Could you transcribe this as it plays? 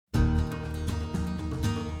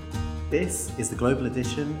This is the global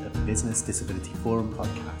edition of the Business Disability Forum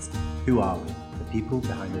podcast. Who are we? The people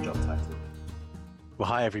behind the job title. Well,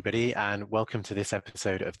 hi everybody, and welcome to this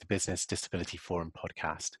episode of the Business Disability Forum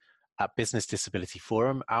podcast. At Business Disability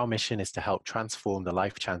Forum, our mission is to help transform the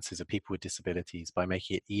life chances of people with disabilities by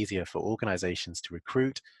making it easier for organizations to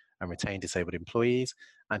recruit and retain disabled employees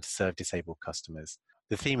and to serve disabled customers.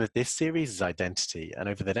 The theme of this series is identity, and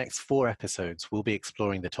over the next 4 episodes, we'll be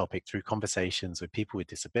exploring the topic through conversations with people with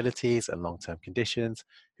disabilities and long-term conditions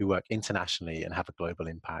who work internationally and have a global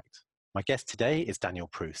impact. My guest today is Daniel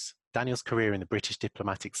Pruess. Daniel's career in the British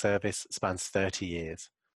Diplomatic Service spans 30 years.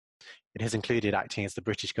 It has included acting as the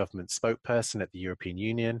British government's spokesperson at the European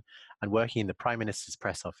Union and working in the Prime Minister's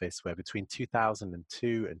press office, where between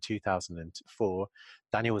 2002 and 2004,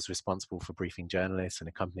 Daniel was responsible for briefing journalists and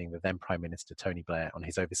accompanying the then Prime Minister Tony Blair on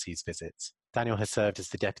his overseas visits. Daniel has served as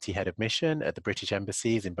the Deputy Head of Mission at the British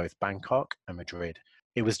embassies in both Bangkok and Madrid.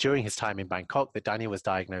 It was during his time in Bangkok that Daniel was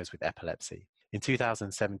diagnosed with epilepsy. In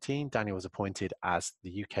 2017, Daniel was appointed as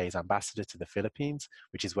the UK's ambassador to the Philippines,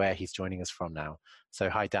 which is where he's joining us from now. So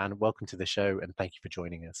hi, Dan, welcome to the show and thank you for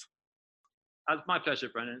joining us. It's my pleasure,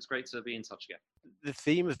 Brendan. It's great to be in touch again. The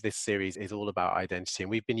theme of this series is all about identity, and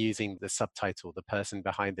we've been using the subtitle, the person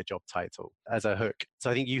behind the job title, as a hook. So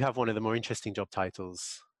I think you have one of the more interesting job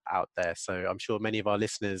titles out there. So I'm sure many of our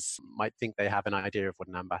listeners might think they have an idea of what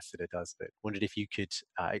an ambassador does, but wondered if you could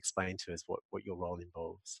explain to us what your role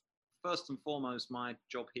involves. First and foremost, my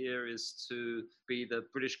job here is to be the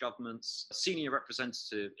British government's senior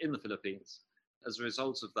representative in the Philippines. As a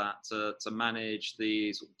result of that, to manage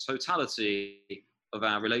the totality of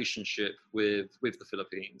our relationship with the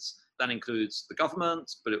Philippines. That includes the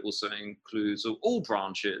government, but it also includes all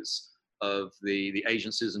branches of the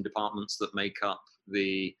agencies and departments that make up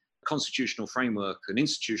the constitutional framework and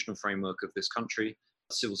institutional framework of this country,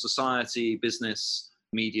 civil society, business,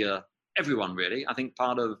 media, everyone really. I think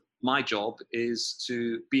part of my job is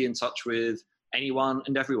to be in touch with anyone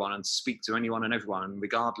and everyone and speak to anyone and everyone,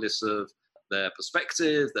 regardless of their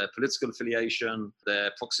perspective, their political affiliation,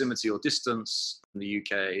 their proximity or distance in the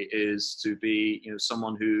UK, is to be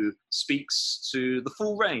someone who speaks to the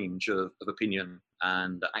full range of opinion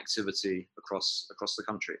and activity across the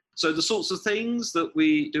country. So the sorts of things that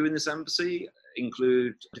we do in this embassy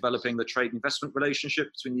include developing the trade investment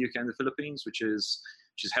relationship between the UK and the Philippines, which is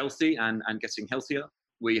healthy and getting healthier.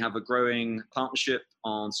 We have a growing partnership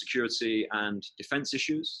on security and defense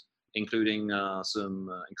issues, including some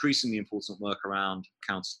increasingly important work around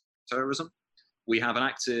counter-terrorism. We have an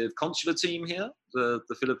active consular team here. The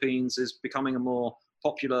Philippines is becoming a more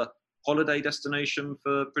popular holiday destination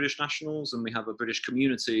for British nationals, and we have a British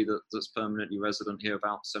community that's permanently resident here,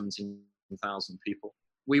 about 17,000 people.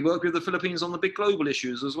 We work with the Philippines on the big global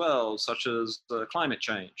issues as well, such as climate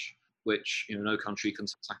change, which no country can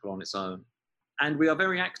tackle on its own. And we are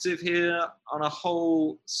very active here on a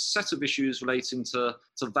whole set of issues relating to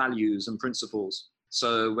values and principles.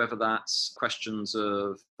 So whether that's questions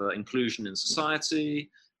of inclusion in society,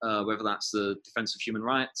 whether that's the defense of human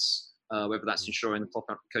rights, whether that's ensuring the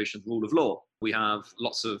proper application of the rule of law. We have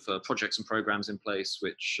lots of projects and programs in place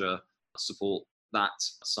which support that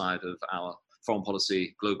side of our foreign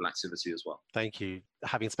policy global activity as well. Thank you.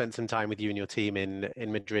 Having spent some time with you and your team in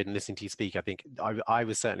Madrid and listening to you speak, I think I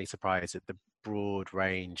was certainly surprised at the broad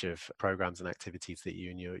range of programs and activities that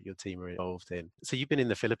you and your team are involved in. So you've been in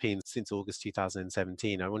the Philippines since August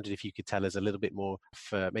 2017. I wondered if you could tell us a little bit more,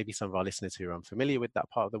 for maybe some of our listeners who are unfamiliar with that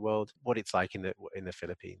part of the world, what it's like in the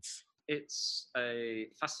Philippines. It's a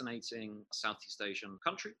fascinating Southeast Asian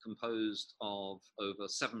country composed of over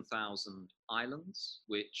 7,000 islands,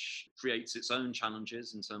 which creates its own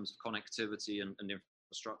challenges in terms of connectivity and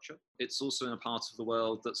infrastructure. It's also in a part of the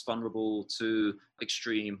world that's vulnerable to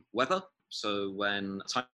extreme weather. So when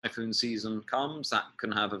typhoon season comes, that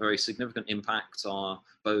can have a very significant impact on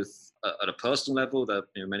both at a personal level. There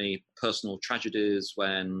are many personal tragedies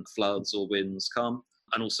when floods or winds come.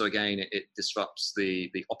 And also, again, it disrupts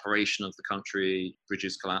the operation of the country.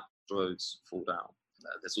 Bridges collapse, roads fall down.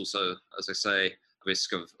 There's also, as I say, a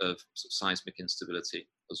risk of seismic instability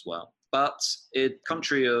as well. But a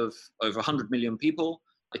country of over 100 million people,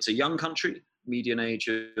 it's a young country, median age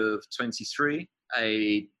of 23,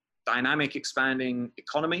 a dynamic expanding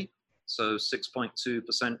economy, so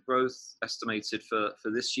 6.2% growth estimated for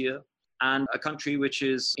this year. And a country which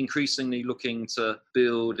is increasingly looking to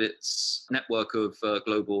build its network of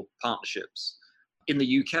global partnerships. In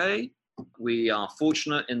the UK, we are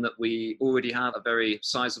fortunate in that we already have a very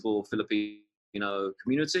sizable Filipino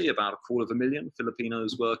community. About 250,000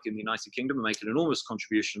 Filipinos work in the United Kingdom and make an enormous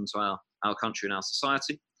contribution to our country and our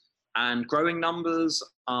society. And growing numbers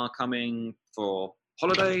are coming for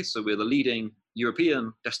holiday. So we're the leading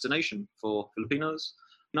European destination for Filipinos.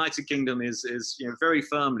 United Kingdom is very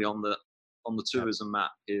firmly on the tourism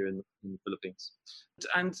map here in the Philippines.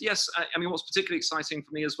 And yes, I mean, what's particularly exciting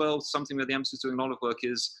for me as well, something where the embassy is doing a lot of work,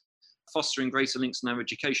 is fostering greater links in our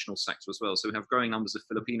educational sector as well. So we have growing numbers of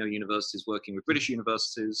Filipino universities working with British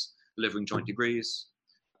universities, delivering joint degrees.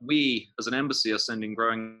 We, as an embassy, are sending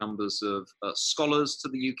growing numbers of scholars to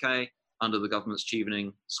the UK under the government's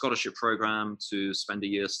Chevening Scholarship Programme to spend a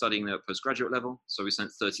year studying there at postgraduate level. So we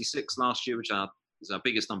sent 36 last year, which is our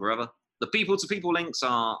biggest number ever. The people-to-people links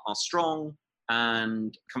are strong,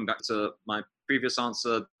 and coming back to my previous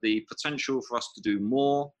answer, the potential for us to do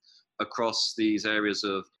more across these areas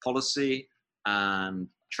of policy and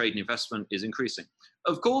trade and investment is increasing.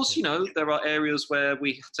 Of course, there are areas where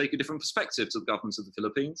we take a different perspective to the government of the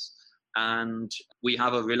Philippines, and we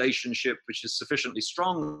have a relationship which is sufficiently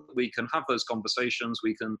strong. We can have those conversations.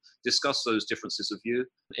 We can discuss those differences of view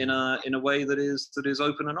in a way that is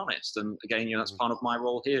open and honest. And again, that's part of my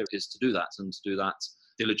role here, is to do that, and to do that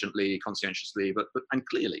diligently, conscientiously, but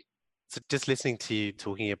clearly. So just listening to you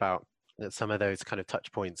talking about some of those kind of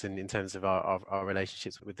touch points in terms of our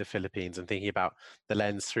relationships with the Philippines, and thinking about the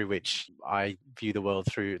lens through which I view the world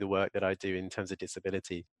through the work that I do in terms of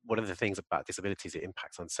disability. One of the things about disability is it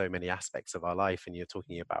impacts on so many aspects of our life, and you're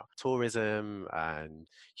talking about tourism and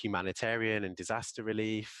humanitarian and disaster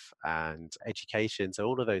relief and education. So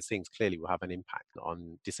all of those things clearly will have an impact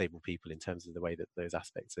on disabled people in terms of the way that those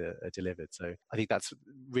aspects are delivered. So I think that's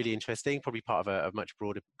really interesting, probably part of a much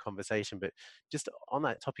broader conversation. But just on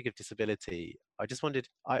that topic of disability, I just wondered,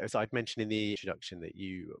 so I'd mentioned in the introduction that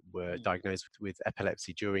you were diagnosed with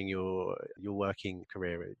epilepsy during your working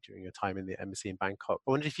career, during your time in the embassy in Bangkok.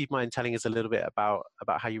 I wondered if you'd mind telling us a little bit about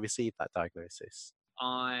how you received that diagnosis.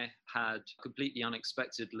 I had completely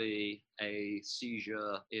unexpectedly a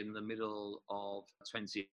seizure in the middle of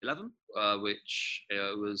 2011, which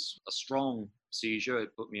was a strong seizure. It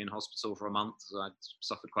put me in hospital for a month. I'd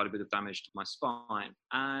suffered quite a bit of damage to my spine.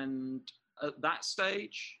 And at that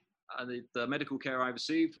stage, the medical care I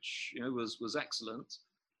received, which was excellent,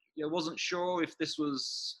 wasn't sure if this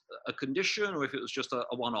was a condition or if it was just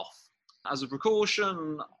a one-off. As a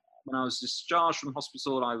precaution, when I was discharged from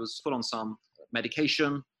hospital, I was put on some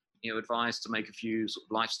medication, advised to make a few sort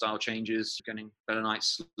of lifestyle changes, getting better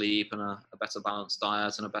night's sleep and a better balanced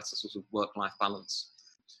diet and a better sort of work-life balance.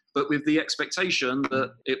 But with the expectation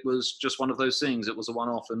that it was just one of those things, it was a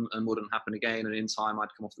one-off and wouldn't happen again, and in time I'd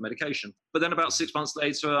come off the medication. But then about 6 months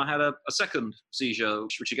later, I had a second seizure,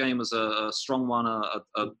 which again was a strong one,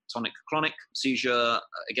 a tonic-clonic seizure.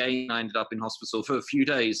 Again, I ended up in hospital for a few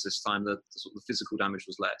days this time. The sort of physical damage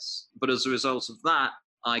was less. But as a result of that,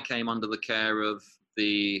 I came under the care of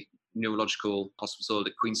the neurological hospital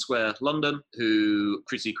at Queen Square, London, who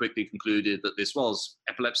pretty quickly concluded that this was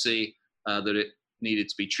epilepsy, that it needed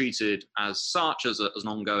to be treated as such, as an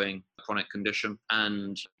ongoing chronic condition.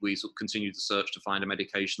 And we sort of continued to search to find a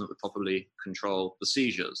medication that would properly control the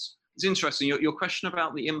seizures. It's interesting, your question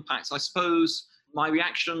about the impact. I suppose my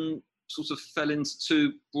reaction sort of fell into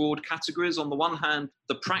two broad categories. On the one hand,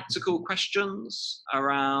 the practical questions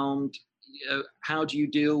around how do you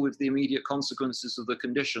deal with the immediate consequences of the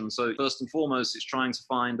condition? So first and foremost, it's trying to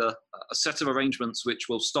find a set of arrangements which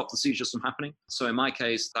will stop the seizures from happening. So in my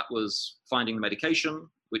case, that was finding the medication,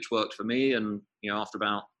 which worked for me. And after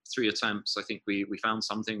about 3 attempts, I think we found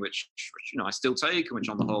something which I still take, and which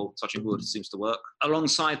on the whole, touching wood, seems to work.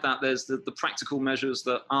 Alongside that, there's the practical measures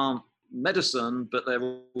that aren't medicine, but they're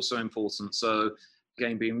also important. So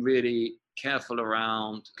again, being really careful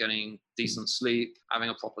around getting decent sleep, having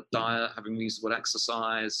a proper diet, having reasonable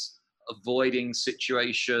exercise, avoiding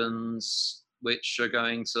situations which are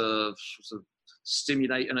going to sort of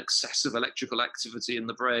stimulate an excessive electrical activity in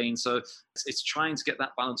the brain. So it's trying to get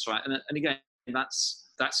that balance right. And again,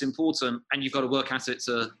 that's important, and you've got to work at it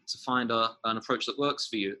to find an approach that works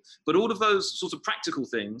for you. But all of those sort of practical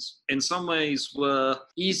things, in some ways, were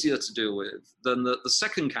easier to deal with than the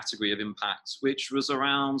second category of impact, which was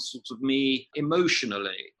around sort of me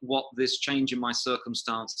emotionally, what this change in my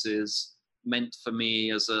circumstances meant for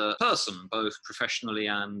me as a person, both professionally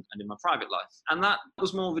and in my private life. And that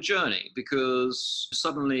was more of a journey, because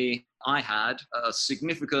suddenly I had a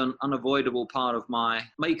significant, unavoidable part of my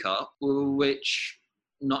makeup, which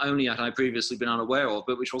not only had I previously been unaware of,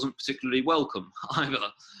 but which wasn't particularly welcome either.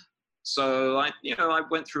 So I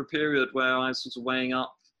went through a period where I was sort of weighing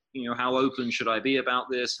up, how open should I be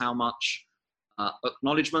about this? How much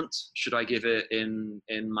acknowledgement should I give it in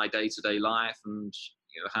my day-to-day life? And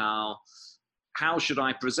how should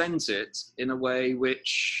I present it in a way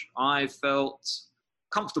which I felt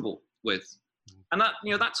comfortable with? And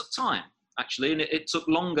that took time. actually, and it took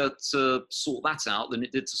longer to sort that out than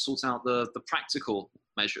it did to sort out the practical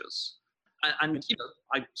measures. And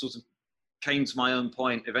I sort of came to my own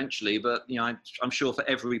point eventually, but I'm sure for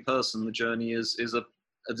every person the journey is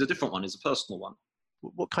a different one, is a personal one.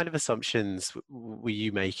 What kind of assumptions were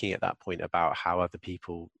you making at that point about how other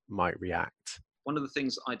people might react? One of the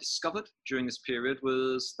things I discovered during this period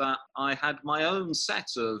was that I had my own set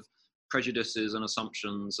of prejudices and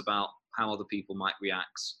assumptions about how other people might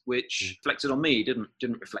react, which reflected on me,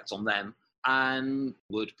 didn't reflect on them. And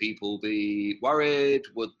would people be worried?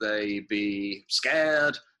 Would they be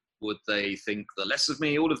scared? Would they think the less of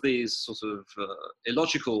me? All of these sort of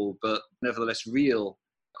illogical but nevertheless real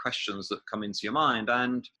questions that come into your mind.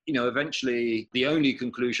 And eventually the only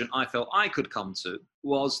conclusion I felt I could come to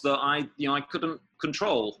was that I couldn't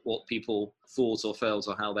control what people thought or felt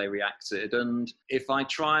or how they reacted. And if I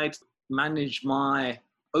tried to manage my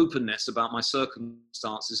openness about my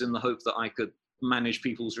circumstances in the hope that I could manage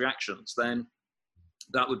people's reactions, then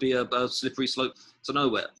that would be a slippery slope to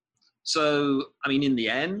nowhere. So, in the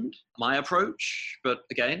end, my approach, but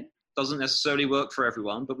again, doesn't necessarily work for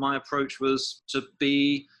everyone, but my approach was to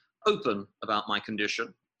be open about my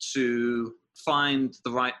condition, to find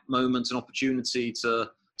the right moment and opportunity to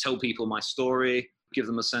tell people my story, give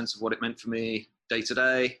them a sense of what it meant for me day to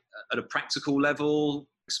day at a practical level,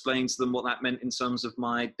 explain to them what that meant in terms of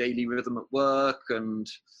my daily rhythm at work and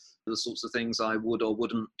the sorts of things I would or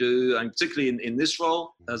wouldn't do. And particularly in this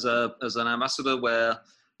role as an ambassador, where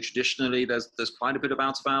traditionally there's quite a bit of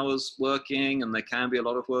out of hours working and there can be a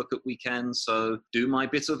lot of work at weekends. So do my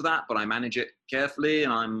bit of that, but I manage it carefully,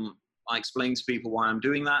 and I explain to people why I'm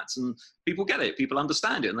doing that, and people get it, people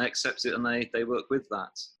understand it, and they accept it, and they work with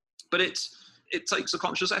that. But it takes a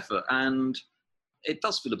conscious effort, and it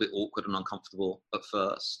does feel a bit awkward and uncomfortable at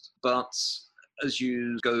first. But as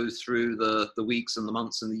you go through the weeks and the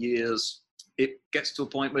months and the years, it gets to a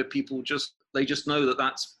point where people just know that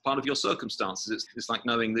that's part of your circumstances. It's like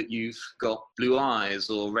knowing that you've got blue eyes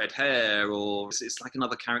or red hair, or it's like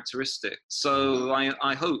another characteristic. So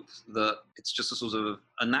I hope that it's just a sort of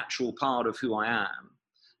a natural part of who I am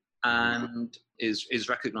and is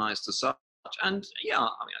recognized as such. And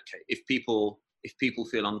okay, if people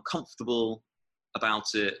feel uncomfortable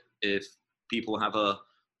about it, if people have a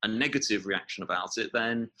negative reaction about it,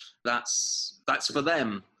 then that's for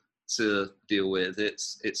them to deal with.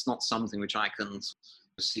 It's not something which I can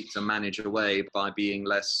seek to manage away by being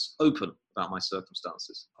less open about my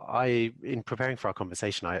circumstances. In preparing for our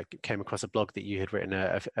conversation, I came across a blog that you had written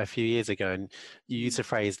a few years ago, and you used a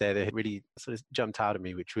phrase there that really sort of jumped out at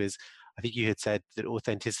me, which was, I think you had said that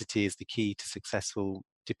authenticity is the key to successful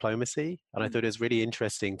diplomacy. And I thought it was really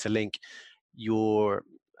interesting to link your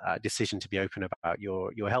decision to be open about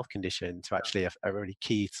your health condition to actually a really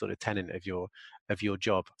key sort of tenet of your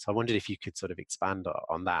job. So I wondered if you could sort of expand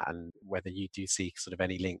on that, and whether you do see sort of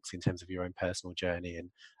any links in terms of your own personal journey and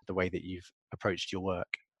the way that you've approached your work.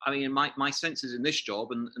 My sense is in this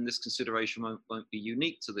job, and this consideration won't be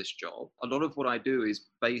unique to this job, a lot of what I do is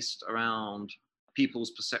based around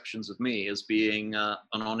people's perceptions of me as being an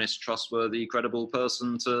honest, trustworthy, credible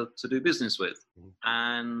person to do business with.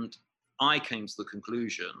 And I came to the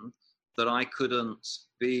conclusion that I couldn't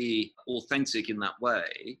be authentic in that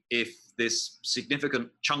way if this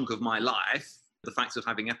significant chunk of my life, the fact of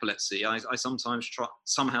having epilepsy, I sometimes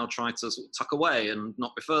somehow try to sort of tuck away and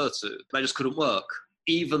not refer to. That just couldn't work.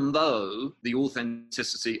 Even though the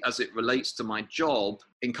authenticity as it relates to my job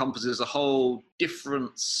encompasses a whole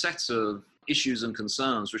different set of issues and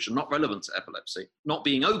concerns which are not relevant to epilepsy. Not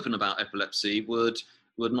being open about epilepsy would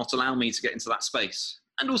not allow me to get into that space.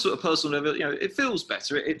 And also at a personal level, it feels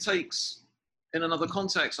better. It takes, in another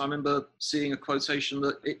context, I remember seeing a quotation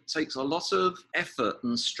that it takes a lot of effort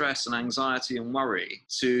and stress and anxiety and worry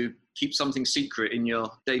to keep something secret in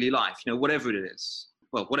your daily life, whatever it is.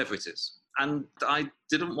 Well, whatever it is. And I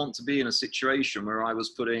didn't want to be in a situation where I was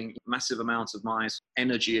putting massive amounts of my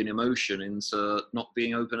energy and emotion into not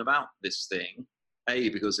being open about this thing. A,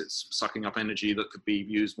 because it's sucking up energy that could be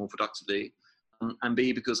used more productively. And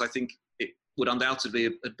B, because I think it would undoubtedly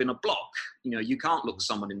have been a block. You can't look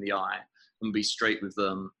someone in the eye and be straight with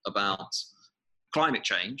them about climate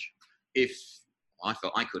change if I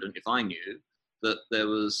felt I couldn't, if I knew that there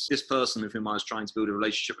was this person with whom I was trying to build a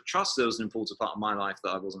relationship of trust. There was an important part of my life that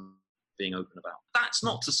I wasn't being open about. That's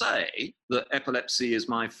not to say that epilepsy is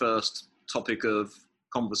my first topic of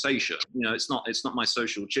conversation. It's not my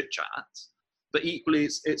social chit chat. But equally,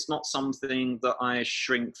 it's not something that I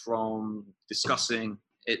shrink from discussing.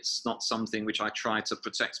 It's not something which I try to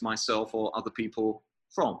protect myself or other people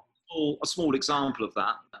from. A small example of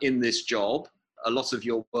that, in this job, a lot of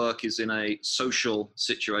your work is in a social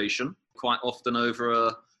situation. quite often over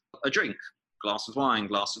a drink, glass of wine,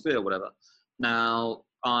 glass of beer, whatever. Now,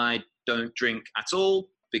 I don't drink at all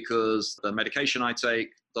because the medication I take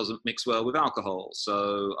doesn't mix well with alcohol.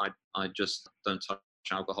 So I just don't touch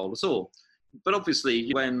alcohol at all. But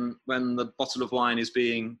obviously, when the bottle of wine is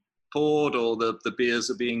being poured or the beers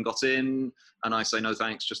are being got in, and I say, no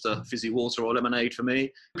thanks, just a fizzy water or lemonade for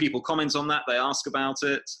me, people comment on that, they ask about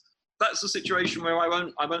it. That's a situation where I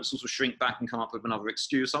won't sort of shrink back and come up with another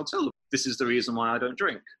excuse. I'll tell them, this is the reason why I don't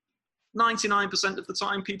drink. 99% of the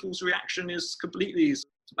time, people's reaction is completely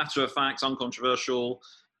matter of fact, uncontroversial.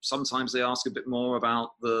 Sometimes they ask a bit more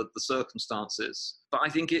about the circumstances. But I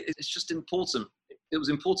think it's just important. It was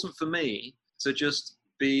important for me to just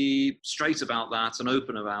be straight about that and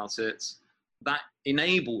open about it. That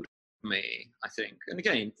enabled me, I think. And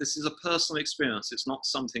again, this is a personal experience. It's not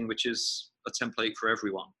something which is a template for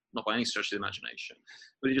everyone, not by any stretch of the imagination.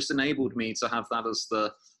 But it just enabled me to have that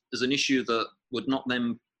as an issue that would not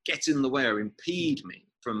then get in the way or impede me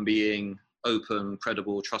from being open,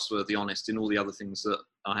 credible, trustworthy, honest in all the other things that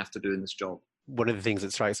I have to do in this job. One of the things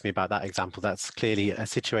that strikes me about that example, that's clearly a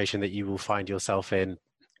situation that you will find yourself in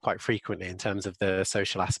quite frequently in terms of the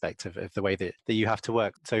social aspect of the way that you have to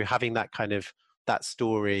work. So having that kind of that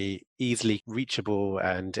story easily reachable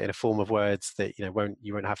and in a form of words that you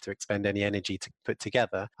won't have to expend any energy to put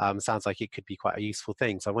together sounds like it could be quite a useful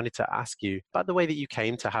thing. So I wanted to ask you about the way that you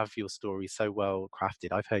came to have your story so well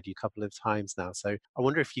crafted. I've heard you a couple of times now, so I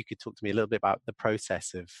wonder if you could talk to me a little bit about the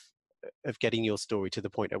process of getting your story to the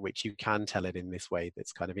point at which you can tell it in this way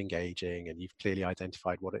that's kind of engaging, and you've clearly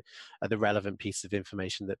identified what are the relevant pieces of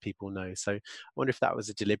information that people know. So I wonder if that was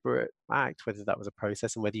a deliberate act, whether that was a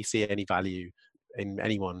process, and whether you see any value in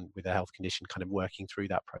anyone with a health condition kind of working through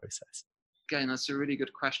that process. Again, that's a really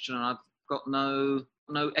good question, and I've got no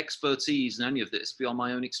expertise in any of this beyond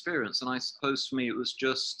my own experience. And I suppose for me it was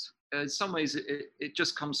just, in some ways, it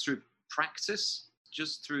just comes through practice,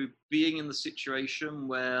 just through being in the situation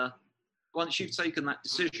where once you've taken that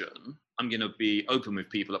decision, I'm going to be open with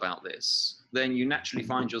people about this, then you naturally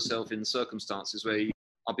find yourself in circumstances where you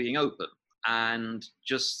are being open. And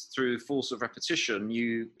just through force of repetition,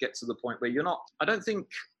 you get to the point where you're not,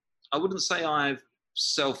 I wouldn't say I've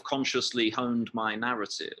self-consciously honed my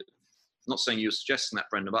narrative. I'm not saying you're suggesting that,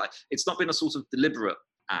 Brendan, but it's not been a sort of deliberate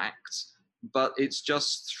act, but it's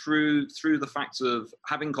just through the fact of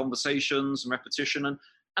having conversations and repetition and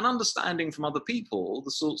understanding from other people the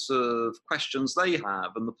sorts of questions they have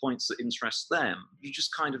and the points that interest them. You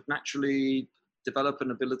just kind of naturally develop an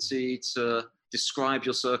ability to describe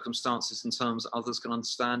your circumstances in terms that others can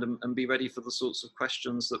understand and be ready for the sorts of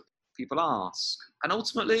questions that people ask. And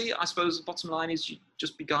ultimately, I suppose the bottom line is you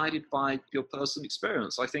just be guided by your personal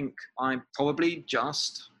experience. I think I probably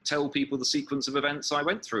just tell people the sequence of events I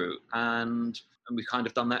went through, and we've kind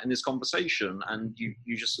of done that in this conversation. And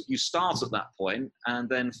you start at that point and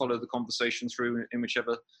then follow the conversation through in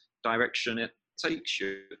whichever direction it takes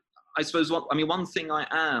you. I suppose one thing I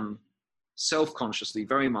am self-consciously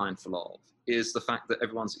very mindful of is the fact that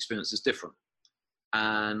everyone's experience is different.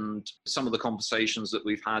 And some of the conversations that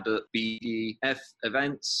we've had at BEF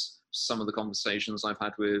events, some of the conversations I've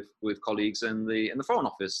had with colleagues in the Foreign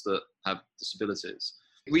Office that have disabilities,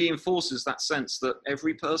 reinforces that sense that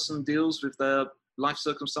every person deals with their life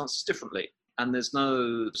circumstances differently. And there's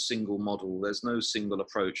no single model, there's no single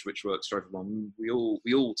approach which works for everyone. We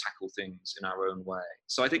all tackle things in our own way.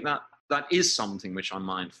 So I think that is something which I'm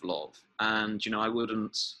mindful of. And, I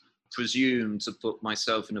wouldn't presume to put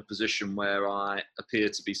myself in a position where I appear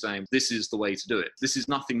to be saying, this is the way to do it. This is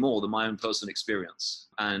nothing more than my own personal experience.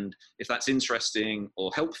 And if that's interesting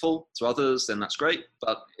or helpful to others, then that's great.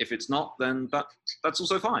 But if it's not, then that's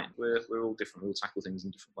also fine. We're all different. We'll tackle things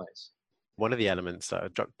in different ways. One of the elements that are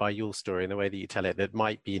struck by your story and the way that you tell it that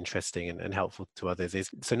might be interesting and helpful to others is,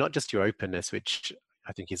 so not just your openness, which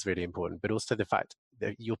I think is really important, but also the fact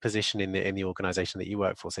that your position in the organisation that you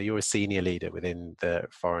work for. So you're a senior leader within the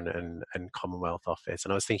Foreign and Commonwealth Office.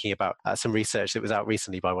 And I was thinking about some research that was out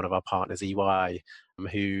recently by one of our partners, EY,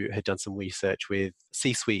 who had done some research with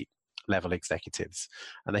C-suite level executives.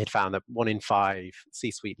 And they had found that 1 in 5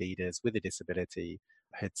 C-suite leaders with a disability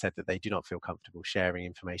had said that they do not feel comfortable sharing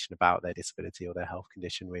information about their disability or their health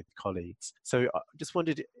condition with colleagues. So I just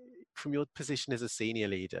wondered, from your position as a senior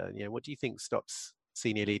leader, what do you think stops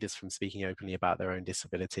senior leaders from speaking openly about their own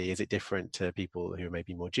disability? Is it different to people who are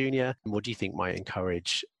maybe more junior? And what do you think might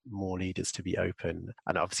encourage more leaders to be open?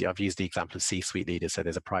 And obviously I've used the example of C-suite leaders, so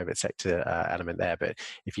there's a private sector element there, but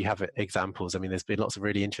if you have examples, there's been lots of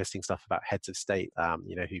really interesting stuff about heads of state,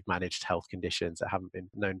 who've managed health conditions that haven't been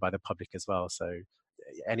known by the public as well. So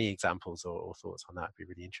any examples or thoughts on that? I'd be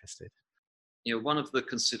really interested. one of the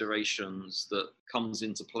considerations that comes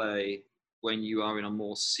into play when you are in a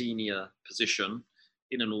more senior position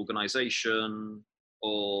in an organization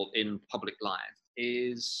or in public life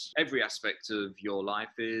is every aspect of your life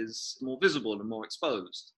is more visible and more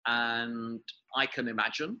exposed. And I can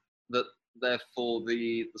imagine that therefore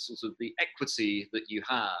the sort of the equity that you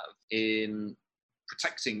have in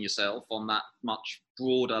protecting yourself on that much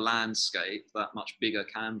broader landscape, that much bigger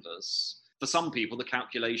canvas, for some people the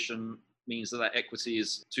calculation means that equity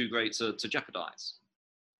is too great to jeopardize.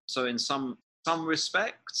 So in some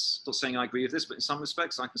respects, not saying I agree with this, but in some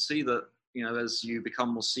respects I can see that, as you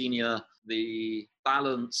become more senior, the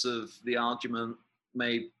balance of the argument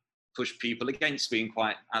may push people against being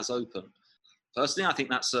quite as open. Personally, I think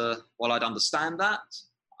that's while I'd understand that,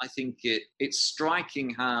 I think it's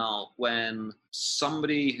striking how when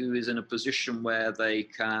somebody who is in a position where they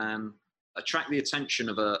can attract the attention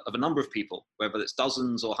of a number of people, whether it's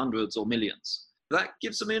dozens or hundreds or millions, that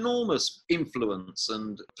gives them enormous influence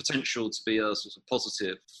and potential to be a sort of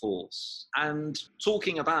positive force. And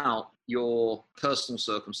talking about your personal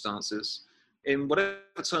circumstances, in whatever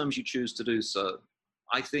terms you choose to do so,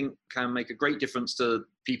 I think can make a great difference to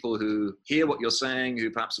people who hear what you're saying, who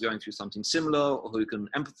perhaps are going through something similar, or who can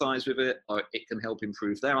empathize with it, or it can help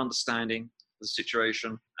improve their understanding of the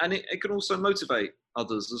situation. And it can also motivate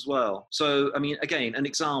others as well. So, I mean, again, an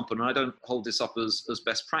example, and I don't hold this up as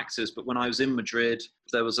best practice, but when I was in Madrid,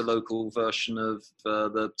 there was a local version of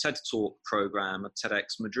the TED Talk program at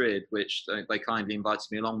TEDx Madrid, which they kindly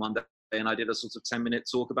invited me along one day, and I did a sort of 10-minute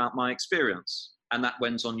talk about my experience. And that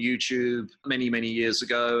went on YouTube many, many years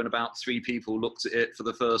ago, and about 3 people looked at it for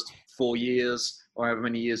the first 4 years, or however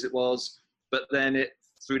many years it was. But then it,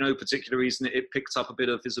 through no particular reason, it picked up a bit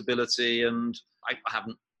of visibility, and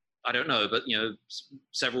I don't know, but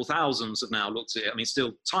several thousands have now looked at it. I mean,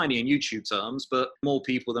 still tiny in YouTube terms, but more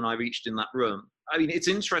people than I reached in that room. I mean, it's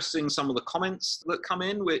interesting, some of the comments that come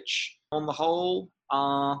in, which on the whole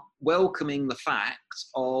are welcoming the fact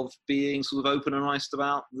of being sort of open and honest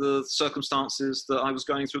about the circumstances that I was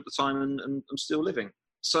going through at the time and I'm still living.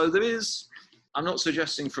 So I'm not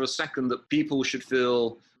suggesting for a second that people should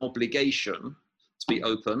feel obligation to be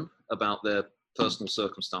open about their personal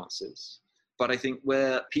circumstances. But I think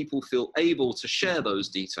where people feel able to share those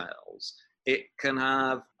details, it can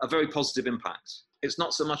have a very positive impact. It's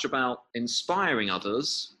not so much about inspiring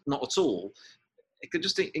others, not at all. It could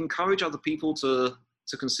just encourage other people to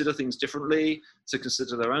consider things differently, to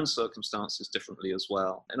consider their own circumstances differently as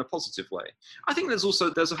well, in a positive way. I think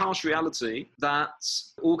there's a harsh reality that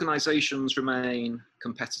organizations remain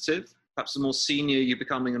competitive. Perhaps the more senior you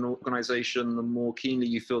become in an organization, the more keenly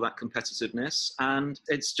you feel that competitiveness. And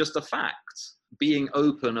it's just a fact. Being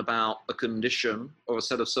open about a condition or a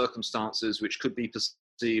set of circumstances which could be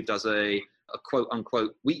perceived as a quote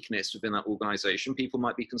unquote weakness within that organization, people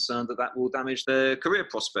might be concerned that will damage their career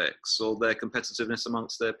prospects or their competitiveness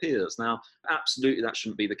amongst their peers. Now, absolutely that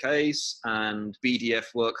shouldn't be the case, and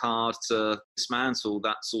BDF work hard to dismantle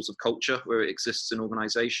that sort of culture where it exists in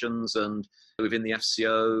organizations. And within the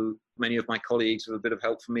FCO, many of my colleagues with a bit of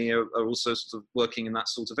help from me are also sort of working in that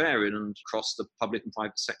sort of area, and across the public and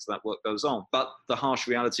private sector that work goes on. But the harsh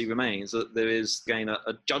reality remains that there is, again,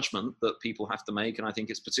 a judgment that people have to make, and I think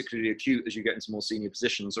it's particularly acute as you get into more senior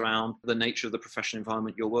positions around the nature of the professional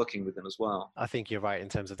environment you're working within as well. I think you're right in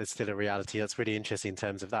terms of there's still a reality that's really interesting in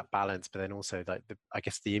terms of that balance, but then also like I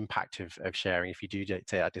guess the impact of sharing, if you do take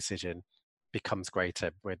that decision, becomes greater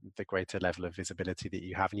with the greater level of visibility that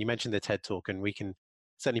you have. And you mentioned the TED Talk, and we can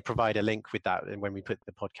certainly provide a link with that when we put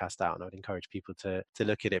the podcast out, and I'd encourage people to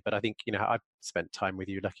look at it. But I think, I've spent time with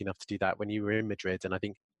you, lucky enough to do that when you were in Madrid, and I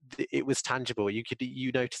think it was tangible.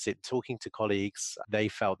 You notice it talking to colleagues. They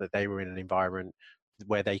felt that they were in an environment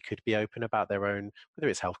where they could be open about their own, whether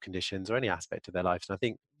it's health conditions or any aspect of their lives. And I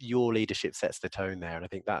think your leadership sets the tone there. And I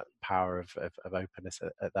think that power of openness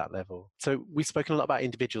at that level. So we've spoken a lot about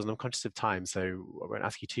individuals, and I'm conscious of time, so I won't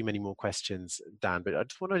ask you too many more questions, Dan, but I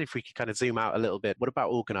just wondered if we could kind of zoom out a little bit. What about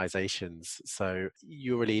organizations? So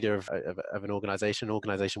you're a leader of an organization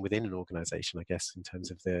within an organization, I guess, in terms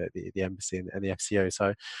of the embassy and the FCO. So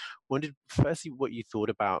I wondered firstly what you thought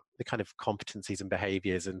about the kind of competencies and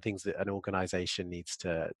behaviors and things that an organization needs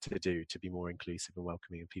to do to be more inclusive and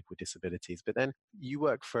welcoming of people with disabilities. But then you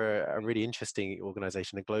work for a really interesting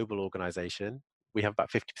organization, a global organization. We have about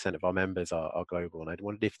 50% of our members are global, and I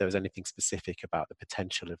wondered if there was anything specific about the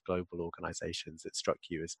potential of global organizations that struck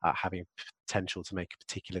you as having potential to make a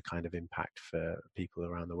particular kind of impact for people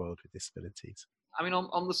around the world with disabilities. I mean,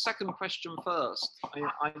 on the second question first,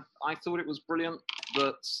 I thought it was brilliant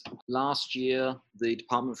that last year the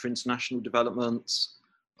Department for International Development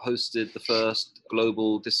hosted the first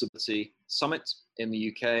Global Disability summit in the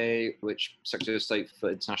UK, which Secretary of State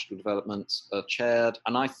for International Development chaired.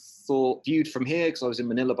 And I thought, viewed from here, because I was in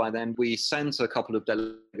Manila by then, we sent a couple of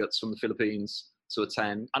delegates from the Philippines to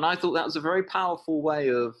attend. And I thought that was a very powerful way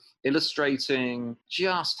of illustrating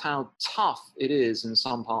just how tough it is in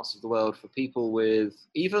some parts of the world for people with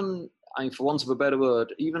even, I mean, for want of a better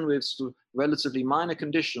word, even with sort of relatively minor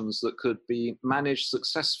conditions that could be managed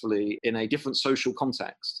successfully in a different social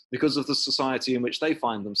context. Because of the society in which they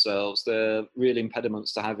find themselves, they're real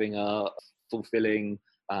impediments to having a fulfilling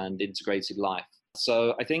and integrated life.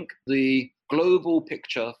 So I think the global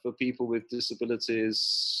picture for people with disabilities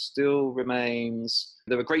still remains,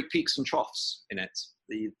 there are great peaks and troughs in it.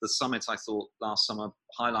 The summit, I thought, last summer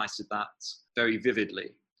highlighted that very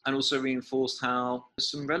vividly, and also reinforced how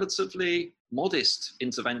some relatively modest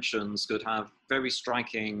interventions could have very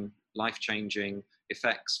striking, life-changing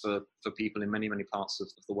effects for people in many, many parts of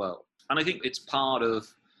the world. And I think it's part of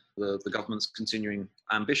the government's continuing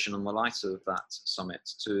ambition in the light of that summit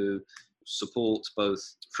to support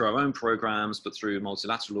both through our own programs, but through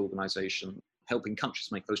multilateral organization, helping countries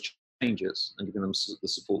make those changes and giving them the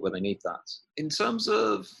support where they need that. In terms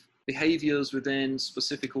of behaviors within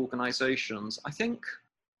specific organizations, I think,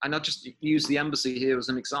 and I'll just use the embassy here as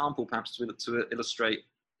an example, perhaps to illustrate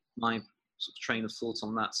my sort of train of thought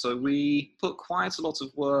on that. So we put quite a lot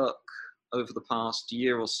of work over the past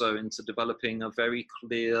year or so into developing a very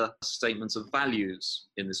clear statement of values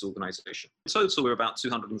in this organization. In total, we're about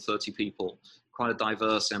 230 people, quite a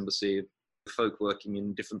diverse embassy, folk working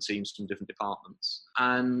in different teams from different departments.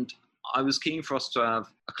 And I was keen for us to have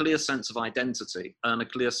a clear sense of identity and a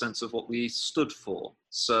clear sense of what we stood for.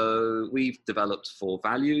 So we've developed 4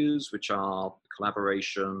 values, which are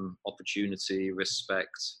collaboration, opportunity,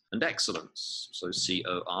 respect, and excellence. So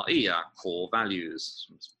CORE, our core values.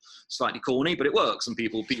 Slightly corny, but it works, and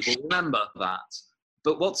people remember that.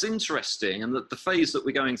 But what's interesting, and the phase that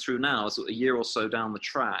we're going through now, is a year or so down the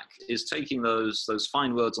track, is taking those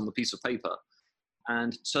fine words on the piece of paper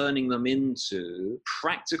and turning them into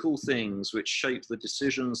practical things which shape the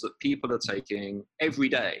decisions that people are taking every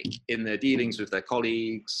day in their dealings with their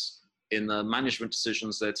colleagues, in the management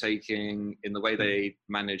decisions they're taking, in the way they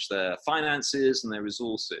manage their finances and their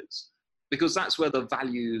resources. Because that's where the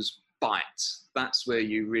values bite. That's where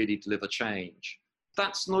you really deliver change.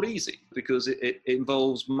 That's not easy because it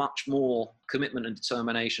involves much more commitment and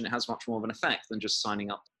determination. It has much more of an effect than just signing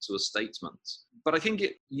up to a statement. But I think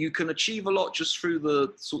you can achieve a lot just through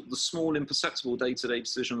the small, imperceptible day-to-day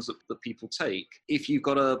decisions that people take. If you've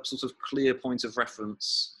got a sort of clear point of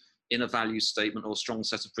reference in a value statement or a strong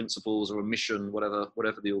set of principles or a mission,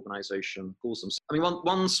 whatever the organization calls them. I mean,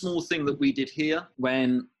 one small thing that we did here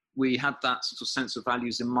when we had that sort of sense of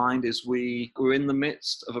values in mind is we were in the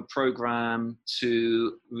midst of a program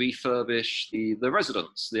to refurbish the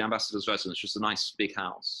residence, the ambassador's residence, just a nice big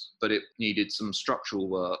house, but it needed some structural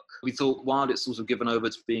work. We thought, while it's sort of given over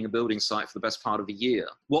to being a building site for the best part of a year,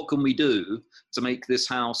 what can we do to make this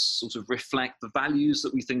house sort of reflect the values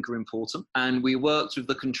that we think are important? And we worked with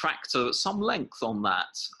the contractor at some length on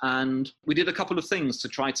that. And we did a couple of things to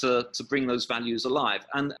try to bring those values alive.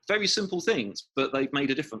 And very simple things, but they've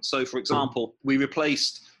made a difference. So, for example, we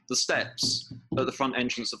replaced the steps at the front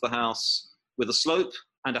entrance of the house with a slope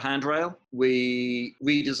and a handrail. We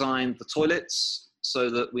redesigned the toilets so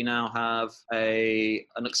that we now have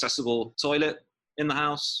an accessible toilet in the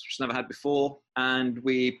house, which never had before. And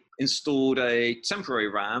we installed a temporary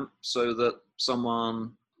ramp so that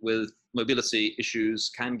someone with mobility issues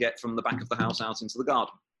can get from the back of the house out into the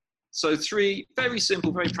garden. So 3 very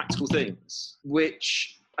simple, very practical things,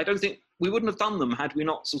 which I don't think we wouldn't have done them had we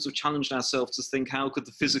not sort of challenged ourselves to think, how could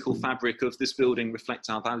the physical fabric of this building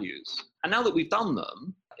reflect our values? And now that we've done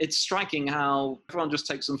them, it's striking how everyone just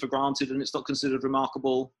takes them for granted and it's not considered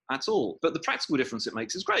remarkable at all. But the practical difference it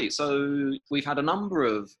makes is great. So we've had a number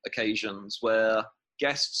of occasions where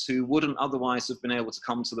guests who wouldn't otherwise have been able to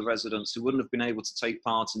come to the residence, who wouldn't have been able to take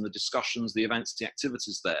part in the discussions, the events, the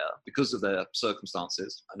activities there because of their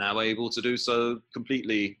circumstances, are now able to do so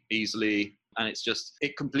completely easily. And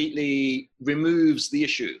it completely removes the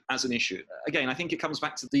issue as an issue. Again, I think it comes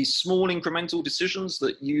back to these small incremental decisions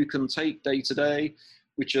that you can take day to day,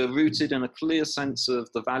 which are rooted in a clear sense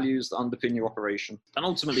of the values that underpin your operation. And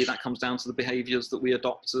ultimately, that comes down to the behaviors that we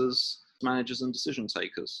adopt as managers and decision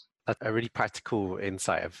takers. A really practical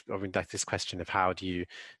insight of this question of how do you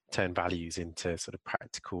turn values into sort of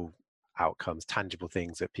practical outcomes, tangible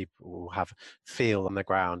things that people will feel on the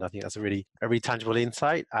ground. I think that's a really tangible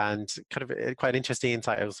insight, and kind of quite an interesting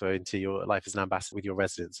insight also into your life as an ambassador with your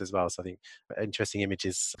residents as well. So I think interesting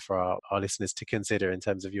images for our listeners to consider in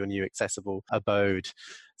terms of your new accessible abode.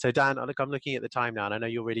 So Dan, I'm looking at the time now, and I know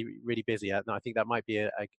you're really, really busy. And I think that might be a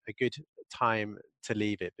good time to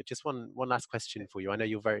leave it. But just one last question for you. I know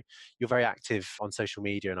you're very active on social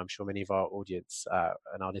media, and I'm sure many of our audience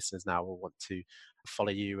and our listeners now will want to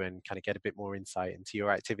follow you and kind of get a bit more insight into your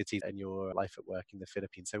activities and your life at work in the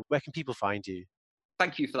Philippines. So where can people find you?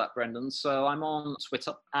 Thank you for that, Brendan. So I'm on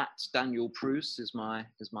Twitter at Daniel Prus is my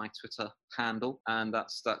Twitter handle, and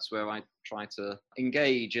that's where I try to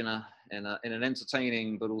engage in an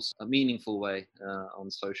entertaining but also a meaningful way on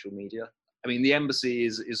social media. I mean, the embassy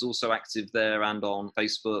is also active there and on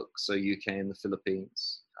Facebook, so UK and the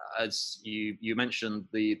Philippines. As you mentioned,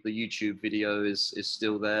 the YouTube video is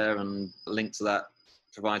still there, and a link to that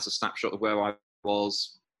provides a snapshot of where I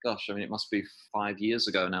was. Gosh, I mean, it must be 5 years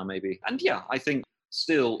ago now, maybe. And yeah, I think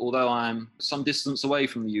still, although I'm some distance away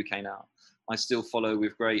from the UK now, I still follow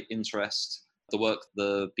with great interest the work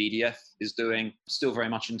the BDF is doing. Still very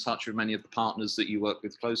much in touch with many of the partners that you work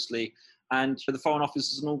with closely. And the Foreign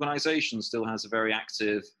Office as an organisation still has a very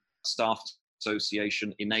active staff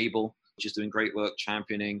association, Enable, which is doing great work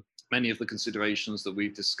championing many of the considerations that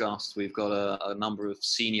we've discussed. We've got a number of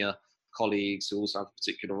senior colleagues who also have a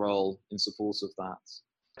particular role in support of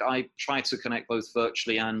that. I try to connect both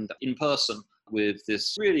virtually and in person with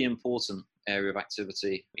this really important area of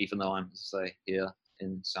activity, even though I'm, as I say, here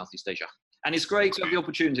in Southeast Asia. And it's great to have the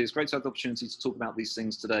opportunity. It's great to have the opportunity to talk about these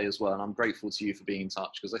things today as well. And I'm grateful to you for being in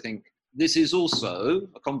touch, because I think this is also,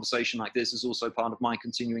 a conversation like this is also part of my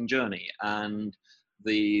continuing journey. And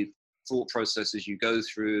the thought processes you go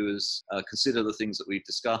through is consider the things that we've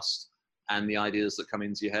discussed and the ideas that come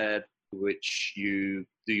into your head, which you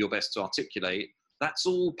do your best to articulate. That's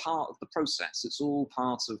all part of the process. It's all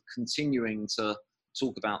part of continuing to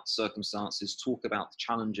talk about circumstances, talk about the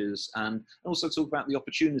challenges, and also talk about the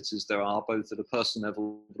opportunities there are, both at a personal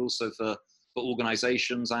level, but also for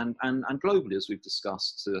organizations and globally, as we've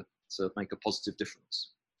discussed, to make a positive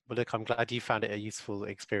difference. Well, look, I'm glad you found it a useful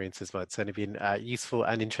experience as well. It's only been useful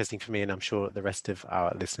and interesting for me, and I'm sure the rest of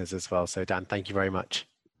our listeners as well. So Dan, thank you very much.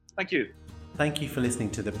 Thank you. Thank you for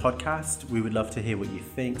listening to the podcast. We would love to hear what you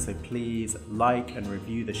think, so please like and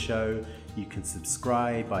review the show. You can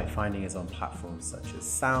subscribe by finding us on platforms such as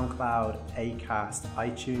SoundCloud, Acast,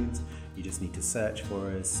 iTunes. You just need to search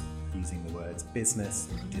for us using the words Business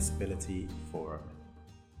Disability Forum.